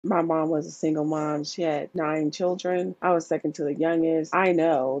My mom was a single mom. She had 9 children. I was second to the youngest. I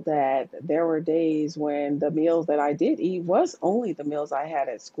know that there were days when the meals that I did eat was only the meals I had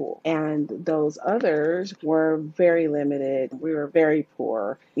at school. And those others were very limited. We were very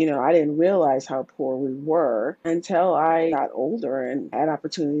poor. I didn't realize how poor we were until I got older and had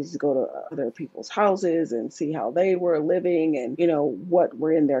opportunities to go to other people's houses and see how they were living and, what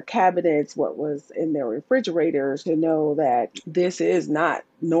were in their cabinets, what was in their refrigerators, to know that this is not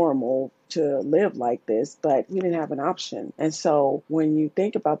normal to live like this, but we didn't have an option. And so when you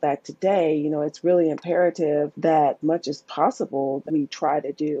think about that today, it's really imperative that much as possible we try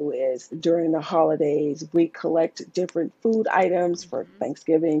to do is during the holidays, we collect different food items for Hmm.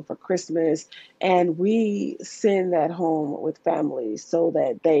 Thanksgiving, for Christmas, and we send that home with families so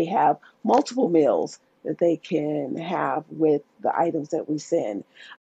that they have multiple meals that they can have with the items that we send.